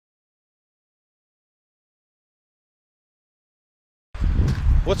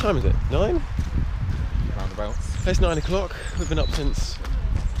What time is it? 9? Roundabouts. It's 9 o'clock. We've been up since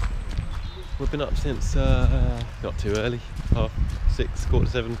not too early, 6:30,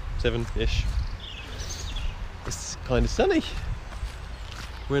 7:45, 7-ish. It's kind of sunny.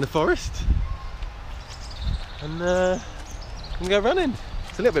 We're in a forest and we can go running.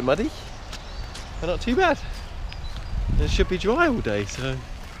 It's a little bit muddy, but not too bad. And it should be dry all day, so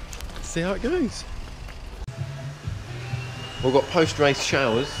let's see how it goes. We've got post-race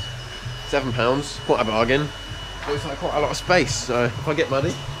showers, £7, quite a bargain. Looks like quite a lot of space, so if I get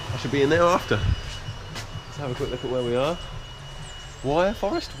muddy, I should be in there after. Let's have a quick look at where we are. Wyre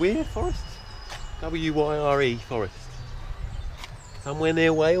Forest? Wyre Forest? W-Y-R-E Forest. Somewhere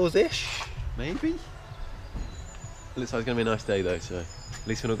near Wales-ish, maybe? It looks like it's going to be a nice day though, so at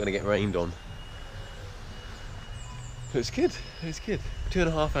least we're not going to get rained on. Looks good, it's good.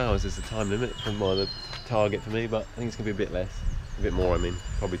 2.5 hours is the time limit for the target for me, but I think it's going to be a bit less. A bit more, I mean,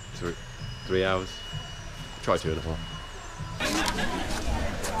 probably 3 hours. Try 2.5.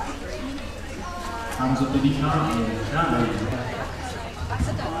 Hands up if you can't.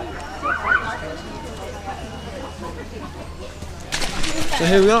 So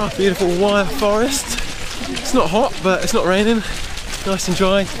here we are, beautiful Wyre Forest. It's not hot, but it's not raining. Nice and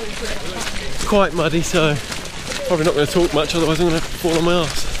dry. It's quite muddy, so probably not going to talk much, otherwise I'm going to fall on my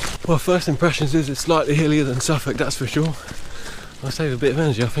arse. Well, first impressions is it's slightly hillier than Suffolk, that's for sure. I'll save a bit of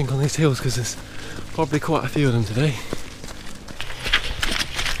energy, I think, on these hills because there's probably quite a few of them today.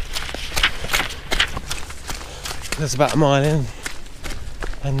 That's about a mile in,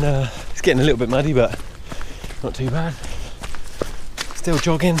 and it's getting a little bit muddy, but not too bad. Still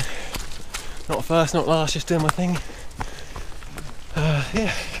jogging, not first, not last, just doing my thing.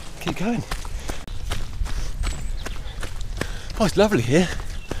 Yeah, keep going. Oh, it's lovely here.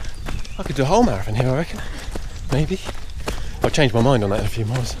 I could do a whole marathon here, I reckon. Maybe. I'll change my mind on that in a few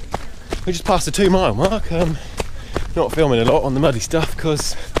miles. We just passed the 2-mile mark. Not filming a lot on the muddy stuff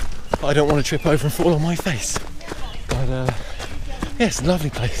because I don't want to trip over and fall on my face. But yeah, it's a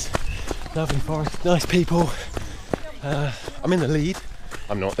lovely place. Lovely forest, nice people. I'm in the lead.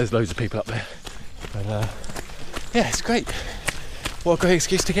 I'm not, there's loads of people up there. But yeah, it's great. What a great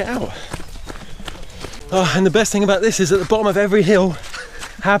excuse to get out. Oh, and the best thing about this is at the bottom of every hill,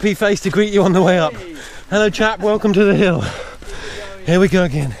 happy face to greet you on the way up. Hello chap, welcome to the hill. Here we go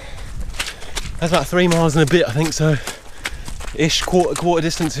again. That's about 3 miles and a bit, I think, so ish, quarter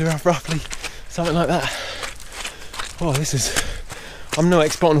distance here, roughly, something like that. Oh, this is, I'm no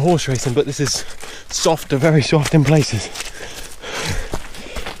expert on horse racing, but this is soft, very soft in places.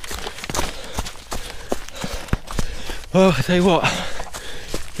 Well, I tell you what,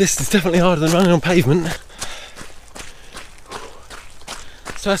 this is definitely harder than running on pavement.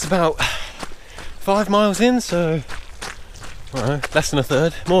 So that's about 5 miles in, so I don't know, less than a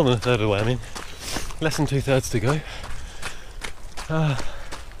third, more than a third of the way, I mean. Less than 2/3 to go.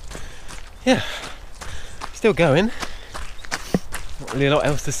 Yeah, still going. Not really a lot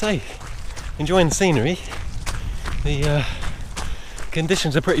else to say. Enjoying the scenery. The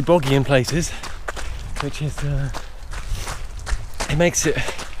conditions are pretty boggy in places, which is it makes you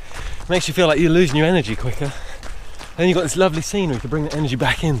feel like you're losing your energy quicker. Then you've got this lovely scenery to bring the energy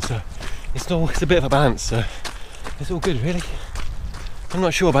back in, so it's a bit of a balance. So it's all good, really. I'm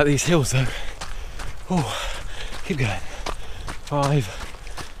not sure about these hills though. Oh, keep going.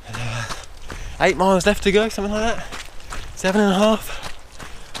 8 miles left to go, something like that.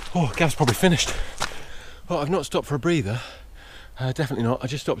 7.5. Oh, Gav's probably finished. Oh, I've not stopped for a breather. Definitely not. I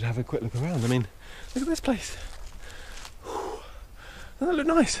just stopped to have a quick look around. I mean, look at this place. Doesn't that look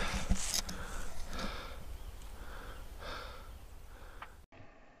nice?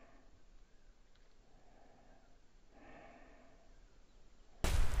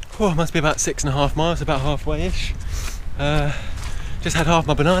 Oh, it must be about 6.5 miles, about halfway-ish. Just had half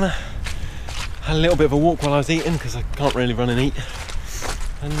my banana. Had a little bit of a walk while I was eating because I can't really run and eat.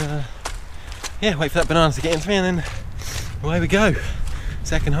 And yeah, wait for that banana to get into me and then away we go.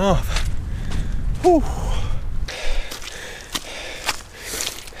 Second half. Whew.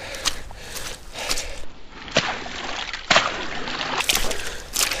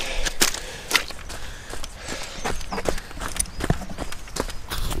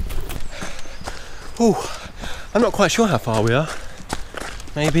 Ooh, I'm not quite sure how far we are.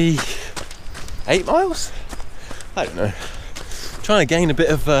 Maybe 8 miles? I don't know. Trying to gain a bit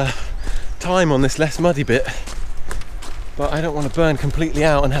of time on this less muddy bit, but I don't want to burn completely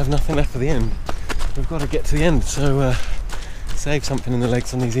out and have nothing left for the end. We've got to get to the end, so save something in the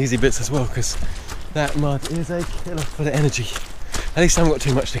legs on these easy bits as well, because that mud is a killer for the energy. At least I haven't got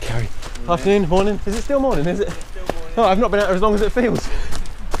too much to carry. Yeah. Afternoon, morning? Is it still morning, is it? Still morning. Oh, I've not been out as long as it feels.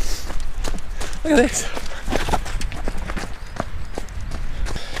 Look at this.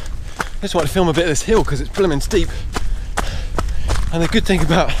 I just want to film a bit of this hill because it's blooming steep. And the good thing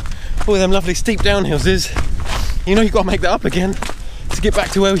about all them lovely steep downhills is, you know, you've got to make that up again to get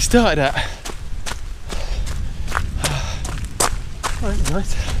back to where we started at. Oh, that's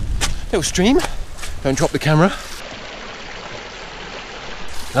nice. Little stream. Don't drop the camera.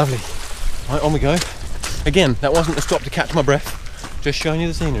 Lovely. Right, on we go. Again, that wasn't a stop to catch my breath. Just showing you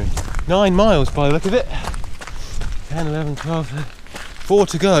the scenery. 9 miles by the look of it. 10, 11, 12, 4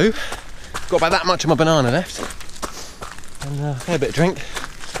 to go. Got about that much of my banana left. And a fair bit of drink.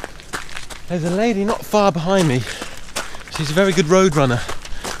 There's a lady not far behind me. She's a very good road runner.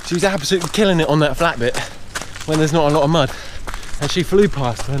 She's absolutely killing it on that flat bit when there's not a lot of mud. And she flew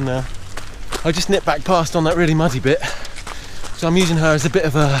past, and I just nipped back past on that really muddy bit. So I'm using her as a bit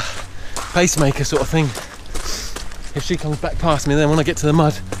of a pacemaker sort of thing. If she comes back past me, then when I get to the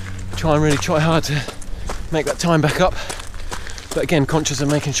mud, try and really try hard to make that time back up. But again, conscious of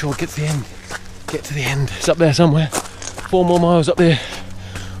making sure I get to the end. Get to the end. It's up there somewhere. 4 more miles up there.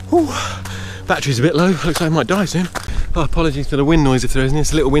 Ooh. Battery's a bit low. Looks like I might die soon. Oh, apologies for the wind noise if there isn't.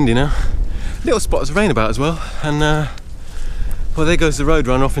 It's a little windy now. Little spots of rain about as well. And well, there goes the road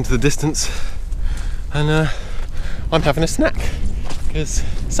run off into the distance. And I'm having a snack because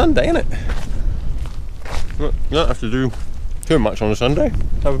Sunday, isn't it? You don't have to do too much on a Sunday.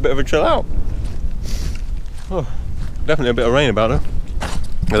 Have a bit of a chill out. Oh, definitely a bit of rain about her.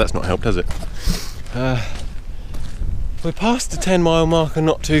 No, that's not helped, has it? We're past the 10-mile marker,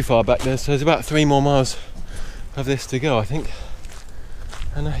 not too far back there, so there's about 3 more miles of this to go, I think.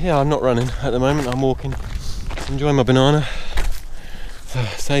 And yeah, I'm not running at the moment. I'm walking, enjoying my banana.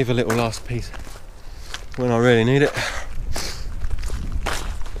 Save a little last piece when I really need it.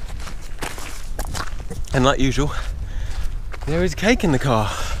 And like usual, there is cake in the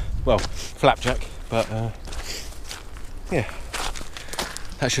car. Well, flapjack, but yeah,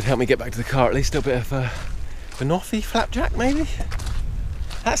 that should help me get back to the car at least. A bit of banoffee flapjack, maybe?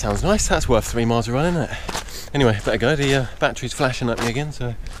 That sounds nice. That's worth 3 miles of running, isn't it? Anyway, better go. The battery's flashing at me again,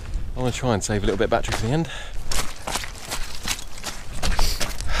 so I want to try and save a little bit of battery for the end.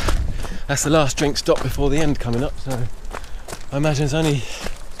 That's the last drink stop before the end coming up, so I imagine it's only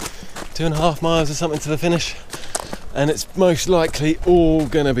 2.5 miles or something to the finish, and it's most likely all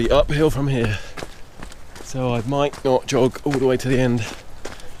gonna be uphill from here, so I might not jog all the way to the end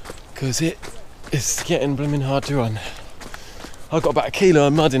because it is getting blooming hard to run. I've got about 1 kilo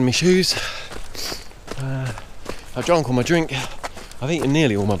of mud in my shoes. I've drunk all my drink. I've eaten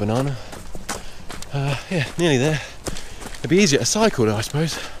nearly all my banana. Yeah, nearly there. It'd be easier to cycle though, I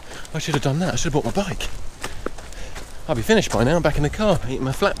suppose. I should have done that. I should have bought my bike. I'll be finished by now. I'm back in the car eating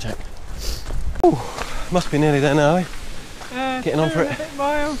my flapjack. Ooh, must be nearly there now, eh? Getting on for it.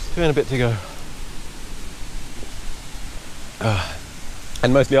 2 and a bit to go.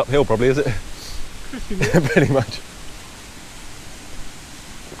 And mostly uphill probably, is it? Pretty much.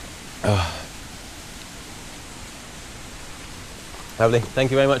 Lovely,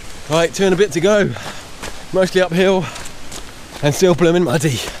 thank you very much. Right, 2 and a bit to go. Mostly uphill and still blooming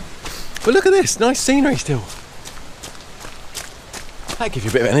muddy. But look at this, nice scenery still. That gives you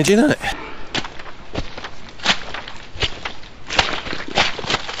a bit of energy, doesn't it?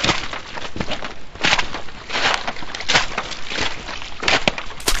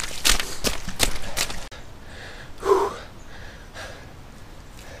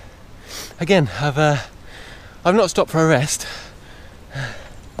 Again, I've not stopped for a rest.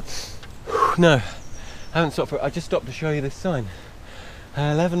 No, I haven't stopped for. I just stopped to show you this sign.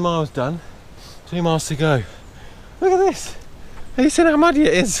 11 miles done, 2 miles to go. Look at this. Have you seen how muddy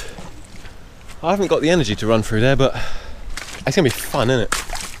it is? I haven't got the energy to run through there, but it's gonna be fun, isn't it?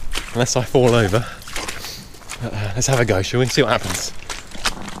 Unless I fall over. Let's have a go, shall we? See what happens.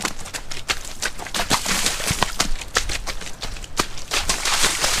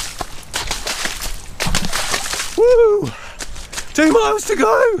 Woo! 2 miles to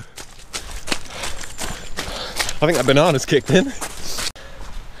go! I think that banana's kicked in.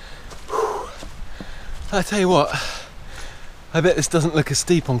 I tell you what, I bet this doesn't look as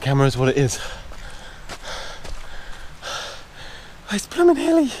steep on camera as what it is. It's blooming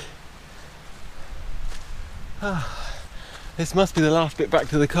hilly. This must be the last bit back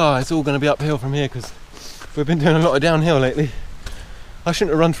to the car. It's all going to be uphill from here because we've been doing a lot of downhill lately. I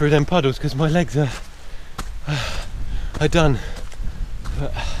shouldn't have run through them puddles because my legs are done.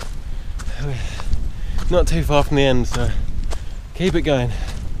 But we're not too far from the end, so keep it going.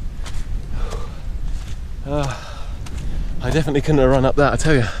 I definitely couldn't have run up that, I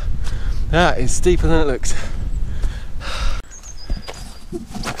tell you. That is steeper than it looks.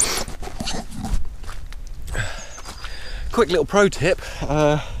 quick little pro tip.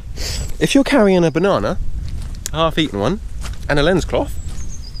 If you're carrying a banana, a half-eaten one, and a lens cloth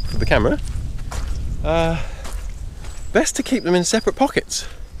for the camera, best to keep them in separate pockets,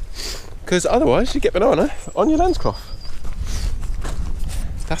 because otherwise you get banana on your lens cloth.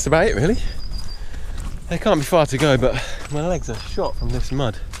 That's about it really. There can't be far to go, but my legs are shot from this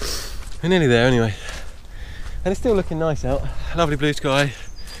mud. We're nearly there anyway. And it's still looking nice out. Lovely blue sky,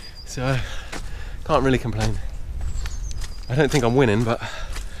 so can't really complain. I don't think I'm winning, but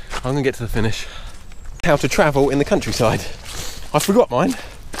I'm gonna get to the finish. How to travel in the countryside. I forgot mine.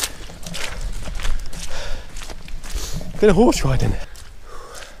 Bit of horse riding.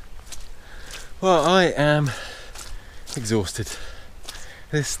 Well, I am exhausted.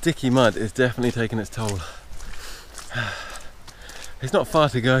 This sticky mud is definitely taking its toll. There's not far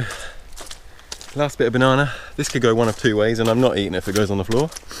to go. Last bit of banana. This could go one of two ways, and I'm not eating it if it goes on the floor.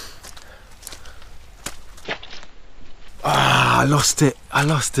 Ah, I lost it. I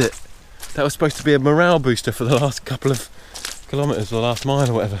lost it. That was supposed to be a morale booster for the last couple of kilometres, or the last mile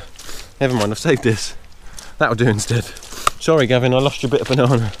or whatever. Never mind, I've saved this. That'll do instead. Sorry Gavin, I lost your bit of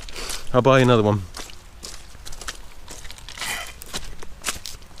banana. I'll buy you another one.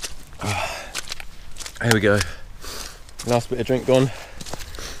 Here we go. Last bit of drink gone.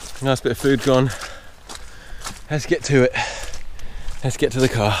 Last bit of food gone. Let's get to it. Let's get to the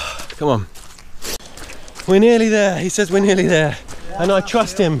car. Come on. We're nearly there. He says we're nearly there. And I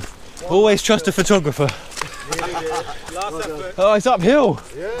trust him. Always trust a photographer. Oh, it's uphill.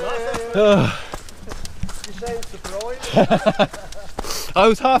 You sound surprised. I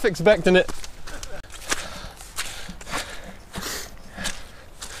was half expecting it.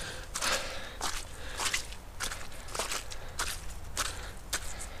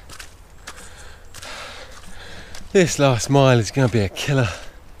 This last mile is going to be a killer.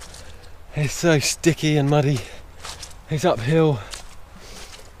 It's so sticky and muddy. It's uphill.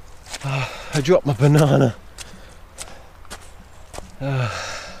 I dropped my banana. I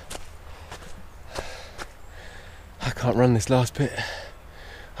can't run this last bit.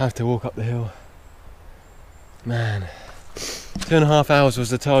 I have to walk up the hill. Man, 2.5 hours was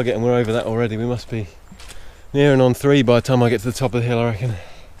the target and we're over that already. We must be nearing on 3 by the time I get to the top of the hill, I reckon.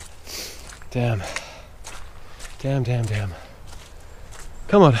 Damn. Damn, damn, damn.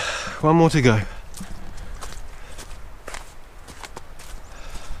 Come on, one more to go.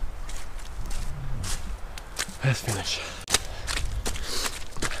 Let's finish.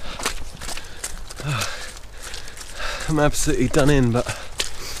 I'm absolutely done in, but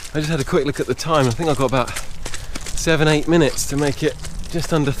I just had a quick look at the time. I think I got about 7-8 minutes to make it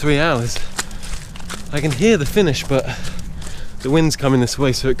just under 3 hours. I can hear the finish, but the wind's coming this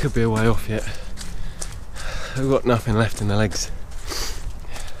way, so it could be a way off yet. I've got nothing left in the legs.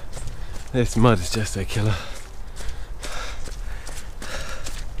 This mud is just a killer.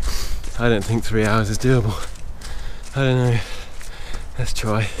 I don't think 3 hours is doable. I don't know. Let's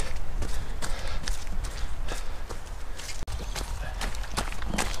try.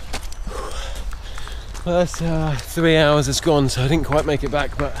 Well, that's 3 hours is gone, so I didn't quite make it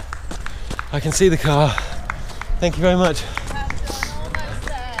back, but I can see the car. Thank you very much.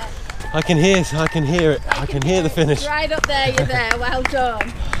 I can hear it. I can hear the finish. Right up there, you're there. Well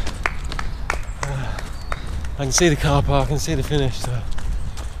done. I can see the car park, I can see the finish, so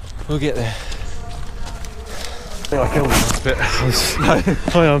we'll get there. I filmed this bit.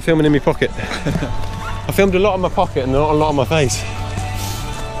 I'm filming in my pocket. I filmed a lot in my pocket and not a lot on my face.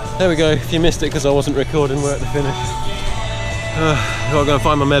 There we go. If you missed it because I wasn't recording, we're at the finish. I've got to go and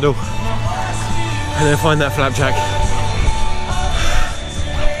find my medal and then find that flapjack.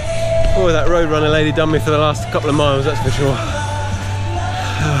 Oh, that road runner lady done me for the last couple of miles, that's for sure.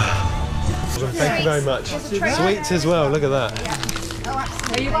 Thank you very much. Sweets as well, look at that.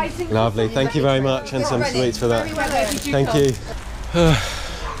 Lovely, thank you very much, and some sweets for that. Thank you.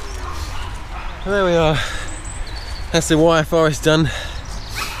 There we are. That's the Wyre Forest done.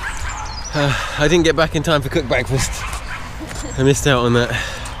 I didn't get back in time for cooked breakfast. I missed out on that.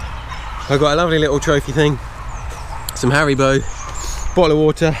 I got a lovely little trophy thing, some Haribo, bottle of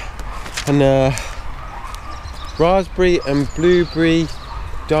water, and raspberry and blueberry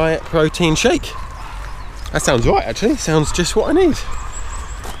diet protein shake. That sounds right actually, sounds just what I need.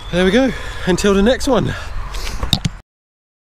 There we go, until the next one.